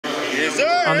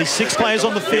Only 6 players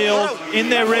on the field in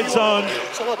their red zone.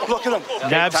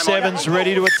 NAV7's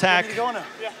ready to attack.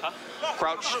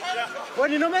 Crouch.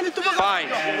 Fine.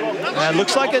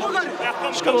 Looks like it.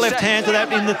 Just got a left hand to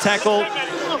that in the tackle,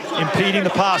 impeding the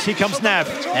pass. Here comes Nav.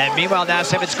 And meanwhile,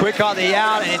 NAV7's quick on the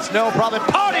out, and it's no problem.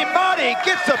 Party Marty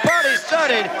gets the party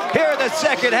started here in the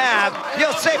second half.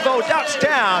 Iosefo ducks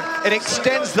down and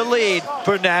extends the lead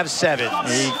for NAV7.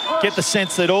 You get the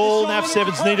sense that all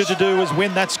NAV7's needed to do was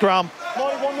win that scrum.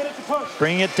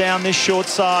 Bring it down this short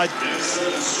side.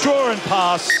 Draw and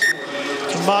pass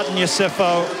to Martin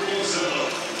Iosefo.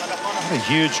 What a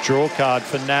huge draw card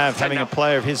for Nav, having a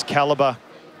player of his caliber.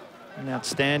 An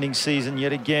outstanding season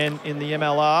yet again in the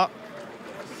MLR.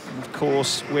 And of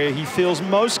course, where he feels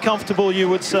most comfortable, you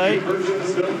would say, in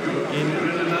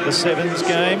the 7's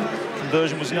game.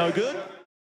 Conversion was no good.